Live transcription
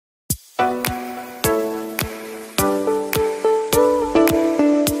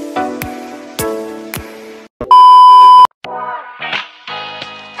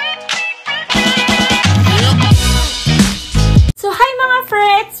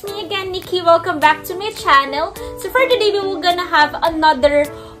Nicky. Welcome back to my channel. So for today, we will gonna have another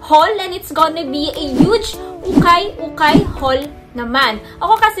haul and it's gonna be a huge ukay-ukay haul naman.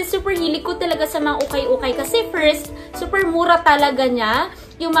 Ako kasi super hilig ko talaga sa mga ukay-ukay kasi first, super mura talaga niya.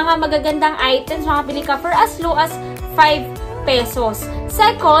 Yung mga magagandang items, makabili ka for as low as 5 pesos.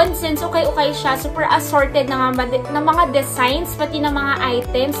 Second, since ukay-ukay siya, super assorted na mga designs, pati na mga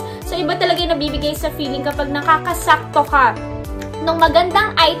items. So, iba talaga yung nabibigay sa feeling kapag nakakasakto ka ng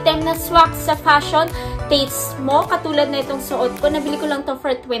magandang item na swak sa fashion taste mo. Katulad na itong suot ko. Nabili ko lang to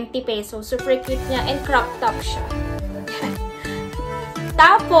for 20 pesos. Super cute niya and crop top siya.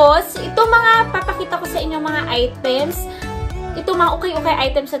 Tapos, ito mga papakita ko sa inyo mga items. Ito mga ukay-ukay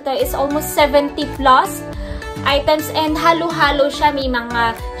items na to is almost 70 plus items and halo-halo siya. May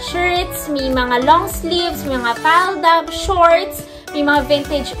mga shirts, may mga long sleeves, may mga palda, shorts, may mga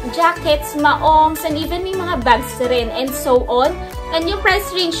vintage jackets, maongs, and even may mga bags rin, and so on. And yung price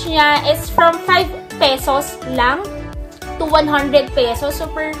range niya is from 5 pesos lang to 100 pesos.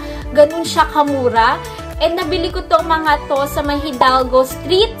 Super ganun siya kamura. And nabili ko tong mga to sa may Hidalgo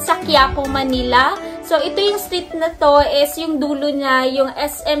Street sa Quiapo, Manila. So, ito yung street na to is yung dulo niya, yung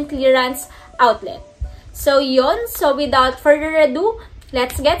SM Clearance Outlet. So, yun. So, without further ado,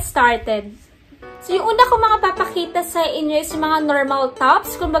 let's get started. So, yung una ko mga papakita sa inyo is yung mga normal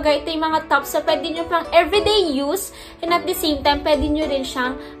tops. Kumbaga, ito yung mga tops na pwede nyo pang everyday use and at the same time, pwede nyo rin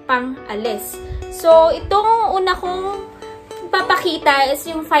siyang pang alis. So, itong una kong papakita is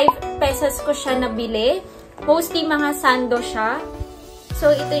yung 5 pesos ko siya nabili. Mostly mga sando siya.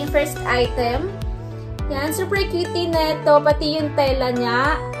 So, ito yung first item. Yan, super cutie na ito. Pati yung tela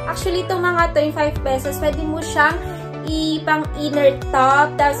niya. Actually, itong mga to, yung 5 pesos, pwede mo siyang pang inner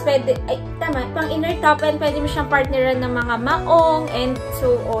top. Tapos pwede, pang inner top and pwede mo siyang partneran ng mga maong and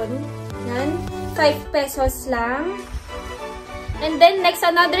so on. Yan, 5 pesos lang. And then, next,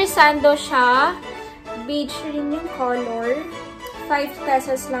 another sando siya. Beige rin yung color. 5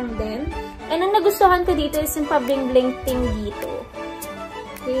 pesos lang din. And ang nagustuhan ko dito is yung pa-bling-bling thing dito.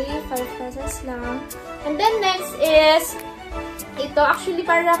 Okay, 5 pesos lang. And then next is, ito actually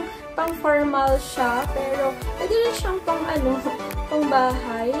parang pang-formal siya. Pero, pwede rin siyang pang pang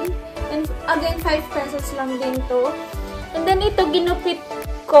bahay. And again, 5 pesos lang din to. And then ito, ginupit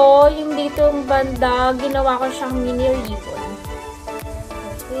ko, yung dito yung banda, ginawa ko siyang mini ribbon.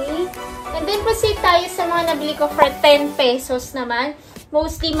 Okay. And then proceed tayo sa mga nabili ko for 10 pesos naman.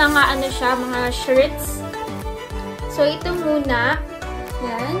 Mostly mga siya, mga shirts. So, ito muna.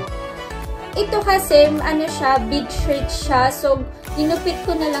 Yan. Ito kasi, siya, big shirt siya. So, ginupit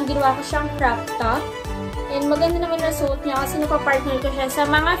ko na lang, ginawa ko siyang crop top. And maganda naman na suot niya kasi napapartner ko siya sa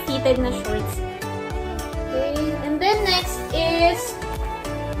mga fitted na shorts. Okay. And then next is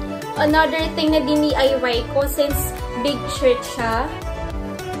another thing na DIY ko since big shirt siya.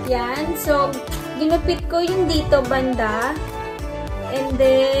 Yan. So, ginupit ko yung dito banda. And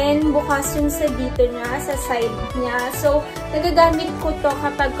then, bukas yung sa dito niya, sa side niya. So, nagagamit ko to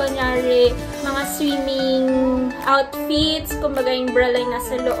kapag kunyari mga swimming outfits, kumbaga yung bra line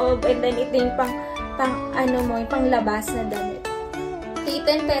nasa loob, and then ito yung yung panglabas na damit. Okay,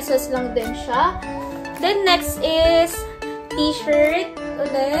 10 pesos lang din siya. Then, next is t-shirt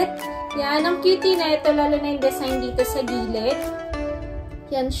ulit. Yan, ang cutie na ito, lalo na yung design dito sa gilid.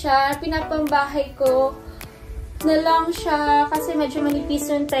 Yan siya, pinapambahay ko na lang siya kasi medyo manipis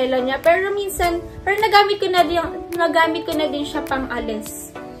yung tela niya. Pero minsan, nagamit ko na din siya pang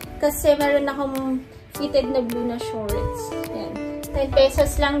alis. Kasi meron akong fitted na blue na shorts. Yan. 10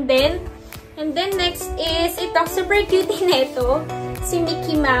 pesos lang din. And then next is, ito, super cutie na ito. Si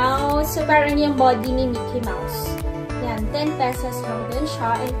Mickey Mouse. So, parang yung body ni Mickey Mouse. Yan. 10 pesos lang din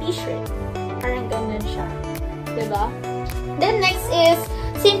siya. And t-shirt. Parang ganun siya. Diba? Then next is,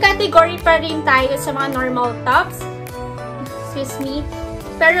 same category pa rin tayo sa mga normal tops. Excuse me.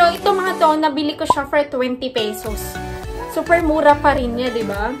 Pero itong mga to, nabili ko siya for 20 pesos. Super mura pa rin niya,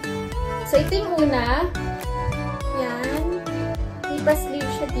 diba? So, ito yung una. Yan. May pa-sleeve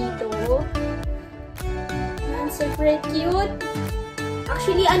siya dito. Yan, super cute.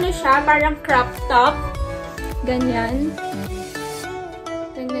 Actually, siya, parang crop top. Ganyan.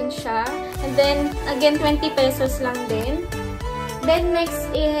 Ganyan siya. And then, again, 20 pesos lang din. Then, next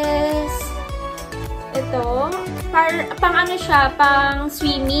is ito. Pang siya, pang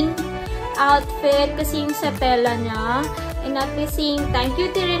swimming outfit. Kasi yung sa tela niya. And at the same time,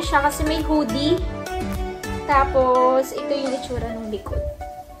 cute rin siya kasi may hoodie. Tapos, ito yung itsura ng likod.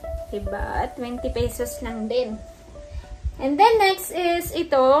 Diba? 20 pesos lang din. And then, next is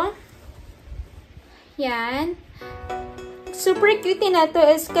ito. Yan. Super cute na to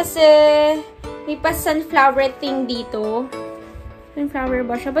is kasi may pa sunflower thing dito. Yung flower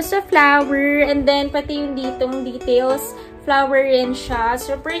ba siya? Basta flower. And then, pati yung ditong details. Flower rin siya.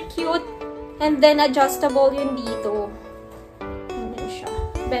 Super cute. And then, adjustable yung dito. Ano siya?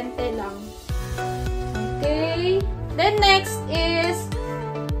 20 lang. Okay. Then, next is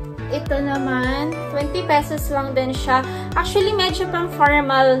ito naman. 20 pesos lang din siya. Actually, medyo pang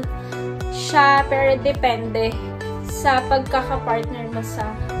formal siya. Pero, depende sa pagkakapartner mo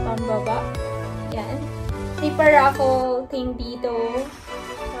sa pambaba. Yan. May pa-raffle thing dito.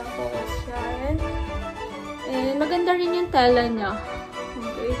 Tapos, yan. And, maganda rin yung tela niya.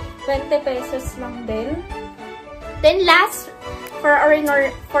 Okay. 20 pesos lang din. Then, last, for our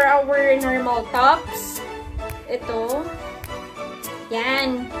normal tops, ito.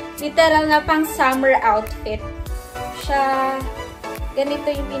 Yan. Literal na pang summer outfit. Siya, ganito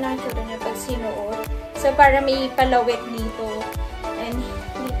yung pinakita niya pag sinuot. So, para may palawit dito. And,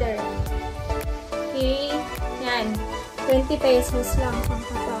 literal. Okay. Yan. 20 pesos lang.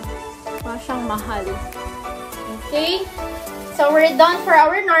 Parang siyang mahal. Okay. So, we're done for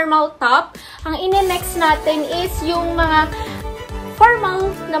our normal top. Ang ine-next natin is yung mga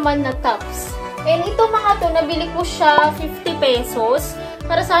formal naman na tops. And ito mga to, nabili ko siya 50 pesos.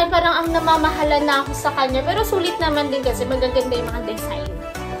 Para sa akin, parang ang namamahala na ako sa kanya. Pero sulit naman din kasi magaganda yung mga design.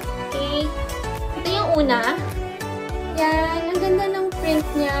 Okay. Ito yung una. Yan. Ang ganda ng print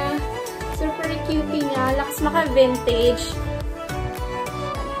niya. Super cutie niya. Lakas maka-vintage.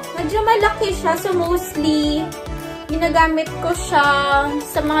 Medyo malaki siya. So, mostly, ginagamit ko siya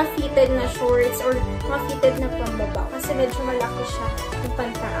sa mga fitted na shorts or mga fitted na pambaba. Kasi medyo malaki siya yung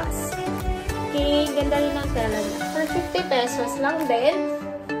pantaas. Okay. Ganda rin ang tela niya. For 50 pesos lang din.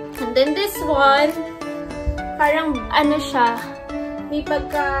 And then, this one, parang, ano siya, may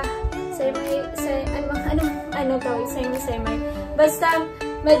pagka, semi. Basta,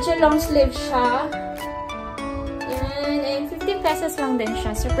 medyo long sleeve siya. Yan. And 50 pesos lang din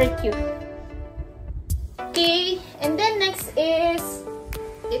siya. Super cute. Okay. And then, next is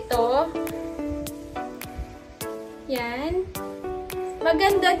ito. Yan.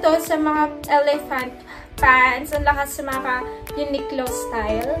 Maganda to sa mga elephant pants. Ang lakas sa mga Uniqlo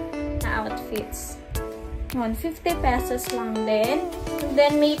style na outfits. Yun. 50 pesos lang din. And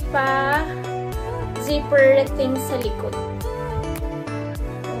then, may pa zipper thing sa likod.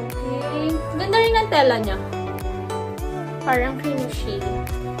 Okay. Ganda rin ang tela niya. Parang crochet.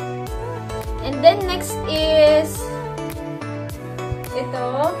 And then, next is ito.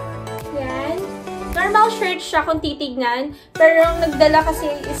 Yan. Normal shirt siya kung titignan. Pero ang nagdala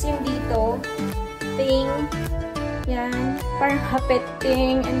kasi is yung dito. Thing. Yan. Parang hapet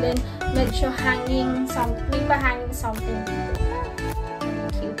thing. And then, medyo hanging something. May pa-hanging something dito.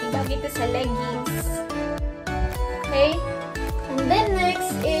 Cute. Bagay ito sa leggings. Okay. And then,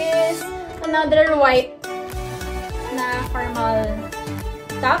 next is another white na formal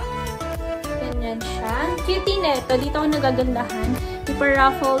top. Ganyan siya. Cutie na ito. Dito ako nagagandahan. Yung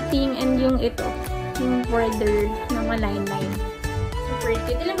pa-ruffle thing and yung ito. Yung border na maline-line. Super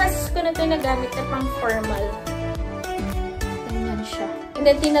cute. Ilabas ko na ito nagamit na pang formal. Ganyan siya. And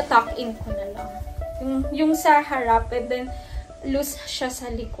then, tinatuck in ko na lang. Yung sa harap, and then, loose siya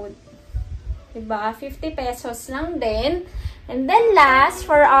sa likod. Diba? 50 pesos lang din. And then, last,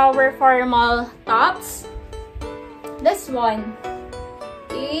 for our formal tops, this one.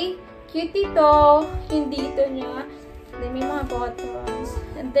 Okay? Cute ito. Yung dito niya. Then, may mga buttons.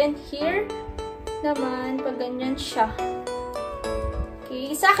 And then, here, naman, pag ganyan siya.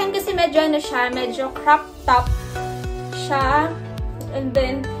 Okay? Sa akin kasi medyo ano siya, medyo crop top siya. And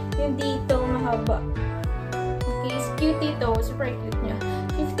then, yung dito, mahaba. Okay? It's cute ito. Super cute niya.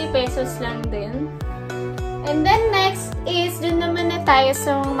 50 pesos lang din. And then, next is, dun naman na tayo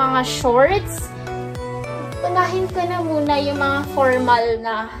sa mga shorts. Punahin ko na muna yung mga formal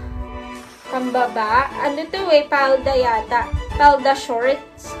na pambaba. Ano to eh? Palda yata. Palda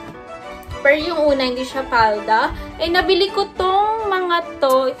shorts. Pero yung una, hindi siya palda. Eh, nabili ko tong mga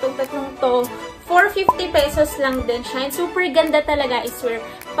to, itong tatlong to, for 50 pesos lang din siya. And super ganda talaga, I swear.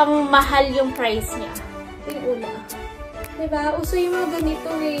 Pang mahal yung price niya. Ito yung una. Diba? Uso yung mga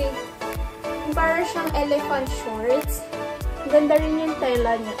ganito eh. Para siyang elephant shorts. Ganda rin yung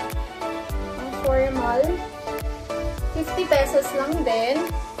tela niya. Ang formal. 50 pesos lang din.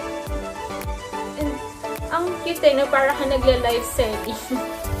 And ang cute eh, no? Para ka nagla-live setting.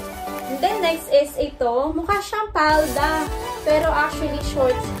 And then next is ito. Mukha siyang palda. Pero actually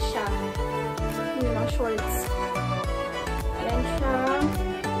shorts siya. Yung mga shorts. Yan siya.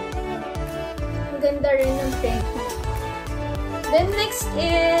 Ang ganda rin ng print niya. Then, next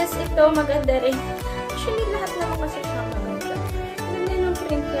is, ito, maganda rin. Actually, lahat naman kasi siya maganda. Maganda yung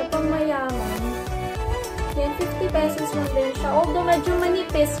print niya, pang mayaman. Yan, 50 pesos lang din siya. Although medyo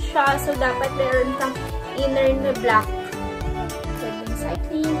manipis siya, so dapat meron kang inner na black. Pwedeng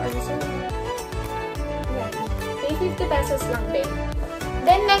cycling or so. Yan. Okay, 50 pesos lang din.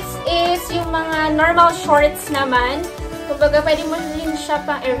 Then next is yung mga normal shorts naman. Kumbaga, pwede mo rin siya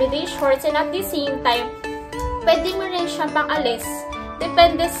pang everyday shorts and at the same time, pwede mo rin siya pang alis.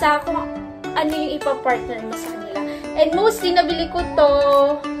 Depende sa kung ano yung ipapartner mo sa kanila. And mostly, nabili ko to,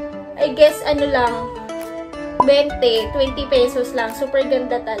 I guess, ano lang, 20 pesos lang. Super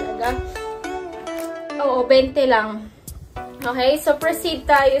ganda talaga. Oo, 20 lang. Okay, so proceed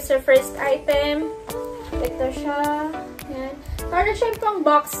tayo sa first item. Ito siya. Yan. Parang siya yung pang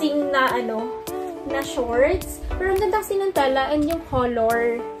boxing na, na shorts. Pero ang ganda kasi ng tala and yung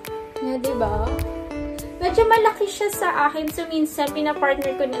color. Yan, diba? Medyo malaki siya sa akin. So, minsan,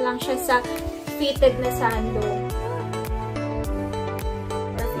 pinapartner ko na lang siya sa fitted na sando.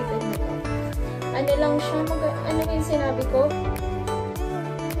 Or fitted na to. Ano lang siya? Ano yung sinabi ko?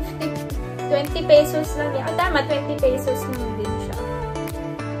 20 pesos lang yan. Tama, 20 pesos lang din siya.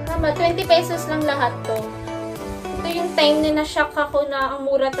 Tama, 20 pesos lang lahat to. Ito yung time na na-shock ako na ang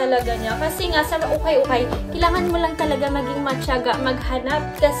mura talaga niya. Kasi nga, sa ukay-ukay, kailangan mo lang talaga maging matyaga, maghanap.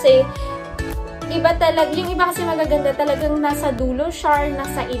 Kasi, iba talaga, yung iba kasi magaganda talagang nasa dulo siya,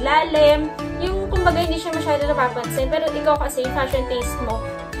 nasa ilalim. Yung, kumbaga, hindi siya masyado napapansin. Pero ikaw kasi, yung fashion taste mo,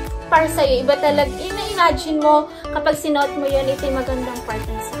 para sa'yo, iba talaga. Ina-imagine mo, kapag sinuot mo yun, ito yung magandang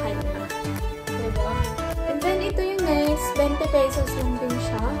partner sa kanya. Diba? And then, ito yung next, 20 pesos lang din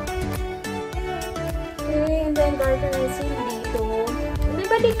siya. Okay, and then, garterizing dito.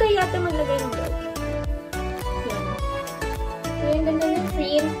 Diba, di kayo yata maglagay ng garter? Yan. Okay, and then, yung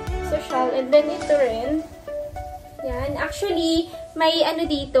print. Social. And then, ito rin. Yan. Actually, may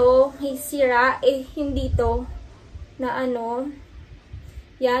dito, may sira, yung dito, na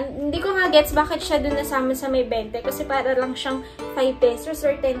yan. Hindi ko nga gets bakit siya dun nasama sa may 20. Kasi para lang siyang 5 pesos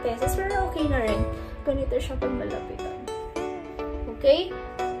or 10 pesos. Pero okay na rin. Ganito siya pag malapitan. Okay?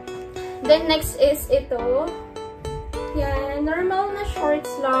 Then, next is ito. Yan. Normal na shorts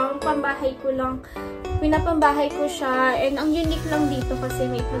lang. Pambahay ko lang. Pinapambahay ko siya. And ang unique lang dito kasi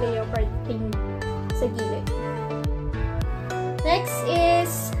may leopard print sa gilid. Next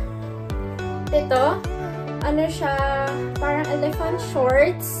is ito. Ano siya? Parang elephant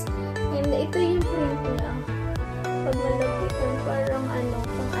shorts. And ito yung print niya. Pag malapitan, parang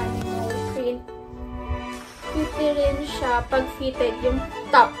pang animal print. Cute rin siya pag fitted yung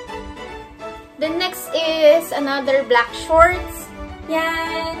top. The next is another black shorts.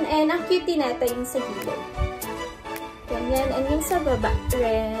 Yan. And ang cutie neta yung sa gilid. Ganyan. And yung sa baba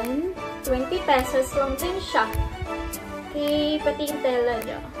rin. 20 pesos lang din siya. Okay. Pati yung tela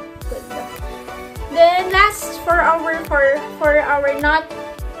niya. Good. Then, last for our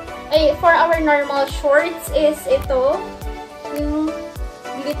normal shorts is ito. Yung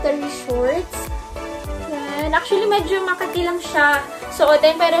glittery shorts. Yan. Actually, medyo makati lang siya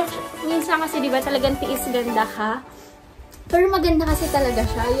suotin. Pero, minsan kasi, diba, talagang tiis ganda ka. Pero maganda kasi talaga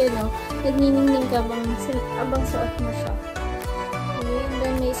siya, yun o. Nagniningning ka abang suot mo siya. Okay, and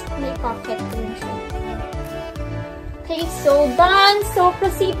then may pocket rin siya. Okay, so done! So,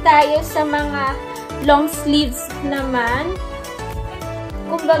 proceed tayo sa mga long sleeves naman.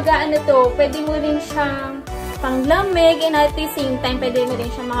 Kumbaga, pwede mo rin siyang panglamig and at the same time, pwede mo rin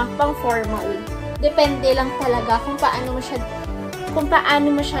siyang mga pang-formal. Depende lang talaga kung paano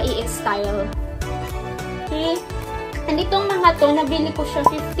mo siya i-style. Okay? And itong mga to, nabili ko siya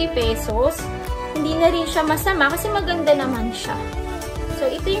 50 pesos. Hindi na rin siya masama kasi maganda naman siya. So,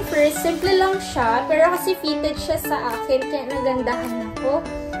 ito yung first. Simple lang siya. Pero kasi fitted siya sa akin. Kaya nagandahan ako.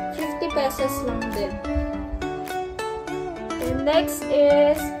 50 pesos lang din. And next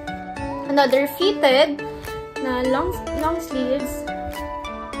is another fitted na long sleeves.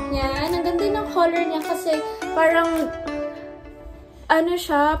 Yan. Ang ganda ng color niya kasi parang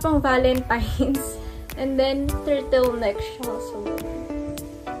siya, pang Valentine's. And then, turtleneck siya. So,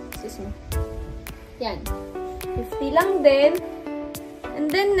 excuse me. Yan. 50 lang din.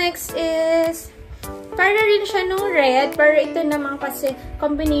 And then, next is, para rin siya nung red. Pero ito naman kasi,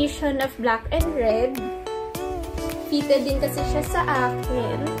 combination of black and red. Fitted din kasi siya sa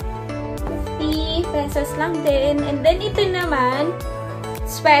akin. 50 pesos lang din. And then, ito naman,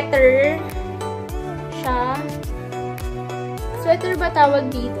 sweater. Siya. Sweater ba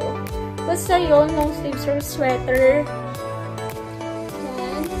tawag dito? Basta yun, long sleeves or sweater.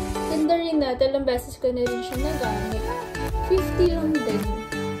 Yan. Ganda rin na. Talang beses ko na rin siya nagamit. 50 lang din.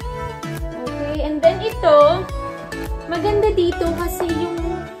 Okay. And then ito, maganda dito kasi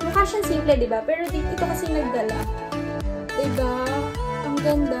yung, mukha siyang simple, diba? Pero dito kasi nagdala. Diba? Ang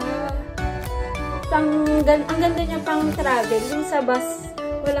ganda. ang ganda niya pang travel. Yung sa bus,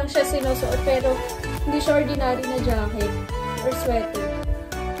 walang siya sinusuot, pero hindi siya ordinary na jacket or sweater.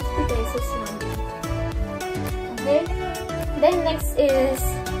 50 pesos lang. Okay? Then, next is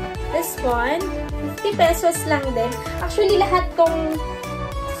this one. 50 pesos lang din. Actually, lahat tong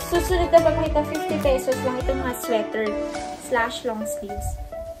susunod na papakita, 50 pesos lang itong mga sweater / long sleeves.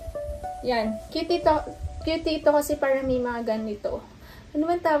 Yan. Cute ito kasi para may mga ganito. Ano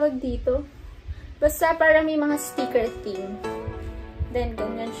man tawag dito? Basta para may mga sticker theme. Then,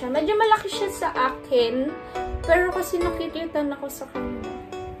 ganyan siya. Medyo malaki siya sa akin. Pero kasi nakikita ako sa kanya.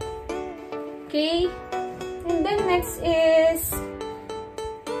 Okay? And then, next is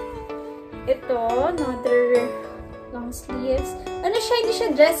ito. Another long sleeves. Ano siya? Hindi siya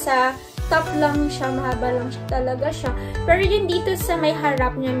dress ha. Top lang siya. Mahaba lang siya talaga siya. Pero yung dito sa may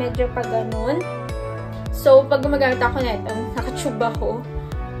harap niya, medyo pa ganun. So, pag gumagamit ako na ito, nakatube ako.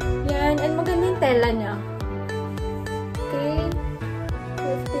 Yan. And maganda yung tela niya. Okay.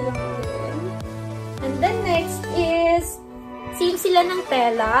 50 lang din. And then next is, same sila ng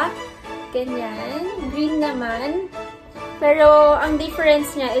tela. Ganyan. Green naman. Pero, ang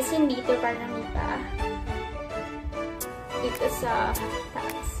difference niya is yung dito parang may pa. Dito sa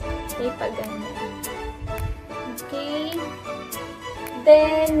taas. May pa ganyan. Okay.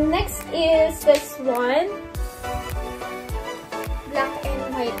 Then, next is this one. Black and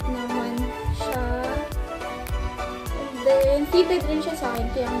white naman siya. And then, fitted rin siya sa akin.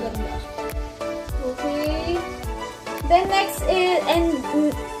 Kaya ang ganda. Okay. Then, next is, and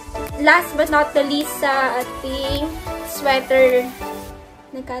last but not the least sa ating sweater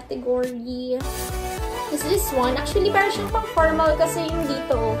na category is this one. Actually, parang siyang pang formal kasi yung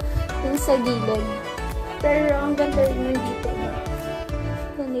dito, yung sa gilid. Pero, ang ganda rin yung dito.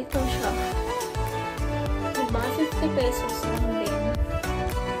 Ganito siya. Diba? 50 pesos lang din.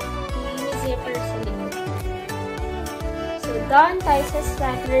 May zipper sa likod. So, done tayo sa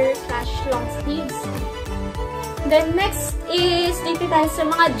sweater / long sleeves. Then, next is, dito tayo sa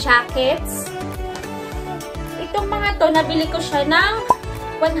mga jackets. Itong mga to, nabili ko siya ng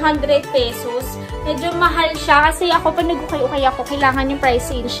 100 pesos. Medyo mahal siya kasi ako, pag nag-ukay-ukay ako, kailangan yung price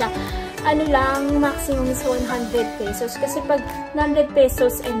range siya. Ano lang, maximum is 100 pesos. Kasi pag 100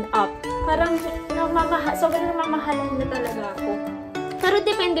 pesos and up, parang sobrang mamahalan na talaga ako. Pero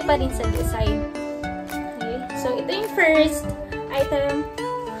depende pa rin sa design. Okay? So, ito yung first item.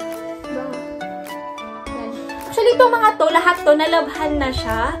 Actually, itong mga to, lahat to, nalabhan na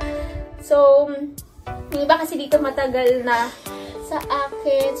siya. So, yung iba kasi dito matagal na sa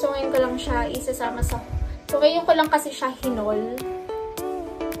akin. So, ngayon ko lang siya isasama sa... So, ngayon ko lang kasi siya hinol.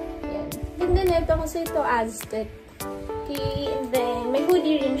 Yan. Ganda na ito kasi ito Aztec. Okay, and then, may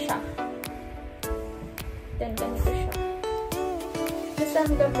hoodie rin siya. Then, ganito siya. Basta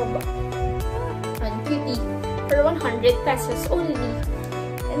hanggang baba. And cutie. For 100 pesos only.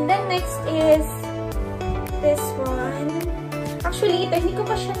 And then, next is this one. Actually, ito, hindi ko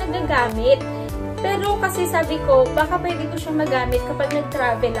pa siya nagagamit. Pero kasi sabi ko, baka pwede ko siya magamit kapag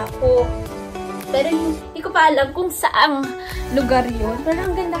nag-travel ako. Pero hindi ko pa alam kung saang lugar yun. Pero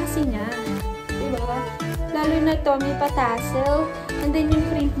ang ganda kasi niya. Diba? Lalo na ito, may pa-tassel. And then yung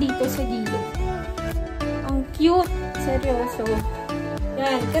print dito sa gilid. Ang cute. Seryoso.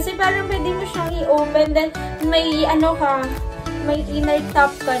 Yan. Kasi parang pwede mo siyang i-open. Then may ano ka, may inner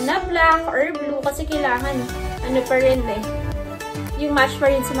top ka na black or blue. Kasi kailangan, ano pa rin eh. Yung match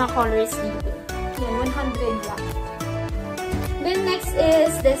pa rin sa mga colors dito. Yan, 100 lang. Then, next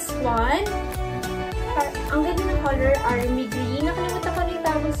is this one. Ang ganda ng color, army green. Nakalimutan ko rin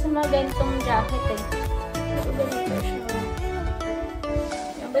tawag sa mga gantong jacket eh. Ito ganito siya.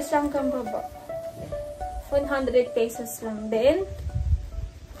 Yan, basta hanggang baba. 100 pesos lang din.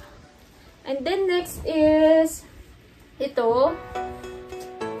 And then, next is ito.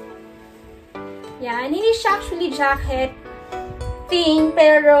 Yan, hindi siya actually jacket thing,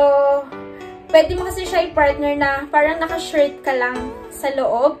 pero pwede mo kasi siya i-partner na parang naka-shirt ka lang sa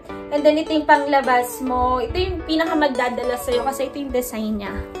loob. And then, ito yung panglabas mo. Ito yung pinakamagdadala sa'yo kasi ito yung design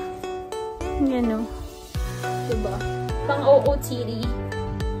niya. Yan o. Diba? Pang OOTD.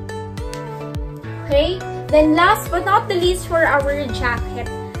 Okay? Then, last but not the least for our jacket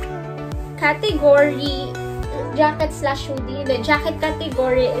category, jacket / hoodie. The jacket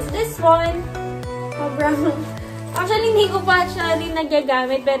category is this one. Sobrang... Actually, hindi ko pa siya rin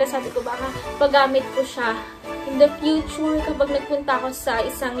nagagamit, pero sabi ko baka paggamit ko siya in the future kapag nagpunta ako sa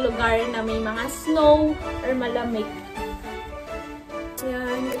isang lugar na may mga snow or malamig.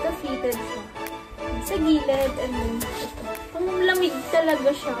 Yan, ito fitted siya. Sa gilid, and then ito. Pang lamig talaga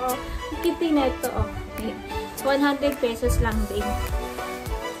siya. Kitty na ito. Okay. 100 pesos lang din.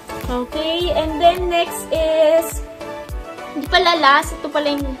 Okay, and then next is, hindi pala last, ito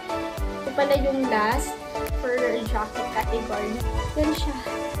pala yung last for jacket category. Yan siya.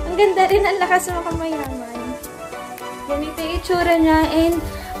 Ang ganda rin, ang lakas ng kamayaman. Ganito yung itsura niya, and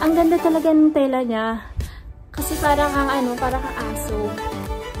ang ganda talaga ng tela niya. Kasi parang parang aso.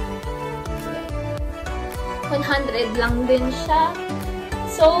 100 lang din siya.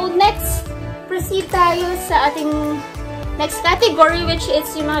 So, next, proceed tayo sa ating next category, which is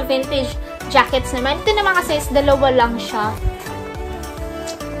yung mga vintage jackets naman. Ito naman kasi is dalawa lang siya.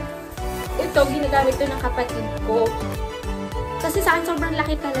 Ito, ginagamit ito ng kapatid ko. Kasi sa akin, sobrang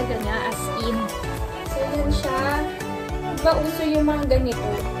laki talaga niya, as in. So, yan siya. Diba uso yung mga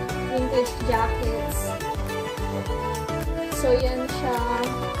ganito? Vintage jackets. So, yan siya.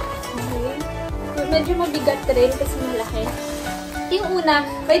 Okay. Medyo mabigat rin kasi malaki. Yung una,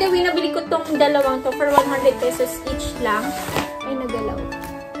 by the way, nabili ko tong dalawang to for 100 pesos each lang. Ay, nagalaw.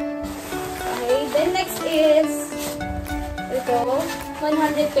 Okay, then next is ito,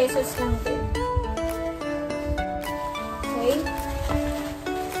 100 pesos lang din. Okay.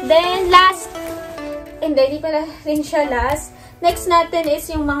 Then, last, hindi pala rin siya last. Next natin is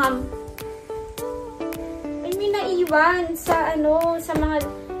yung mga may naiwan sa sa mga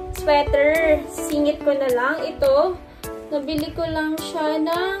sweater. Singit ko na lang. Ito, nabili ko lang siya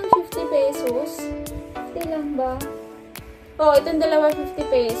ng 50 pesos. 50 lang ba? Oh, itong dalawa 50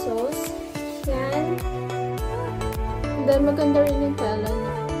 pesos. Yan. Then, maganda rin yung tela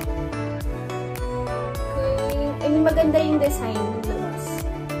niya. Okay. I mean, maganda yung design ng labas.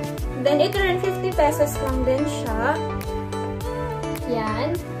 Then, ito rin 50 pesos lang din siya.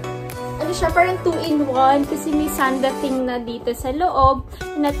 Yan. Ano siya, parang 2-in-1 kasi may sandating na dito sa loob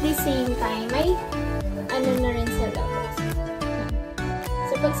and at the same time may na rin sa labas.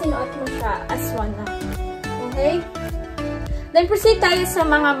 So, pag sinuot mo siya, as one na. Okay? Then, proceed tayo sa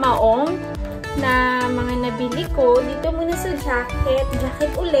mga maong na mga nabili ko. Dito muna sa jacket.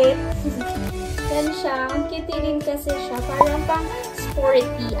 Jacket ulit. Yan siya. Ang cute rin kasi siya. Parang pang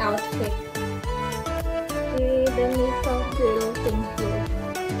sporty outfit. Okay, the makeup girl thing here.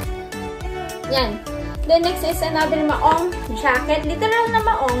 Yan. Then, next is another maong jacket. Literal na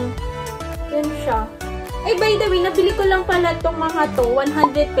maong. Yan siya. Ay, by the way, nabili ko lang pala itong mga to.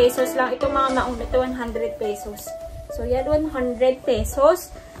 100 pesos lang. Itong mga maong na ito, 100 pesos. So, yan, 100 pesos.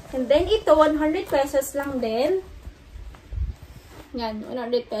 And then, ito, 100 pesos lang din. Yan,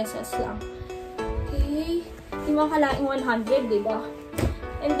 100 pesos lang. Okay. Hindi mo kalaing 100, diba?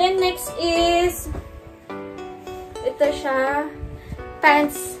 And then, next is ito siya.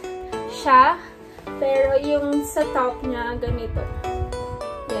 Pants siya. Pero yung sa top niya, ganito.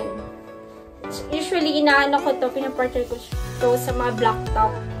 Yan. Usually, inaano ko to, pinapartner ko to sa mga black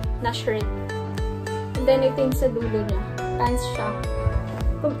top na shirt. And then, ito yung sa dulo niya. Pants siya.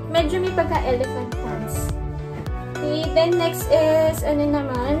 Medyo may pagka-elephant pants. Okay, then next is, ano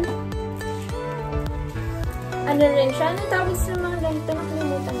naman? Ano rin siya? Ano tawag sa mga ganito?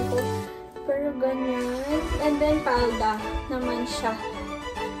 Nakalimutan ko. Pero ganyan. And then, palda naman siya.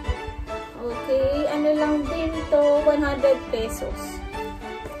 Okay, ano lang din to, 100 pesos.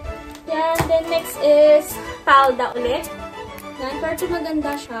 Yan, then next is palda ulit. Yan, pero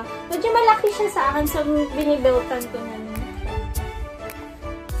maganda siya. Medyo malaki siya sa akin, so binibuiltan ko na niya.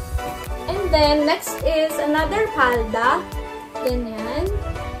 And then, next is another palda. Ganyan.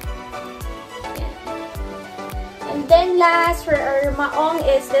 Yan. And then, last for our maong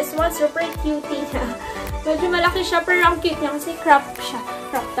is this one, super cutie niya. Medyo malaki siya, pero ang cute niya kasi crop siya.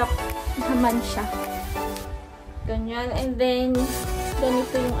 Crop top naman siya. Ganyan. And then,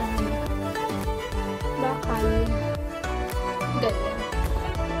 ganito yung ano. Bakal. Ganyan.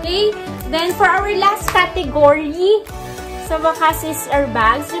 Okay? Then, for our last category, sa wakas is our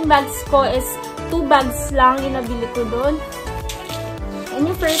bags. Yung bags ko is 2 bags lang yung nabili ko doon. And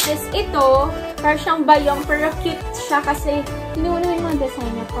yung first is ito. Parang siyang bayong, pero cute siya kasi tinuuna yung mga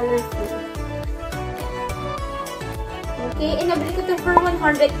design niya. Colorful. Okay, and nabili ko ito for 100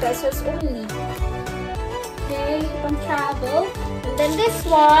 pesos only. Okay, pang travel. And then this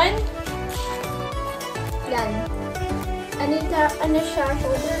one, yan. Ano siya?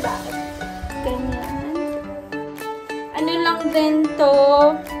 Shoulder bag. Ganyan. Ano lang din to,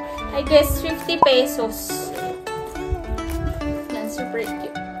 I guess 50 pesos. Yan, super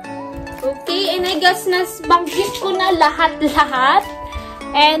cute. Okay, and I guess banggit ko na lahat-lahat.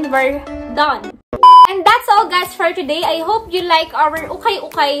 And we're done. And that's all guys for today. I hope you like our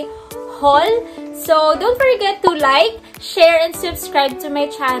UKAY-UKAY haul. So don't forget to like, share, and subscribe to my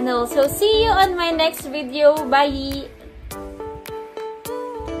channel. So see you on my next video. Bye!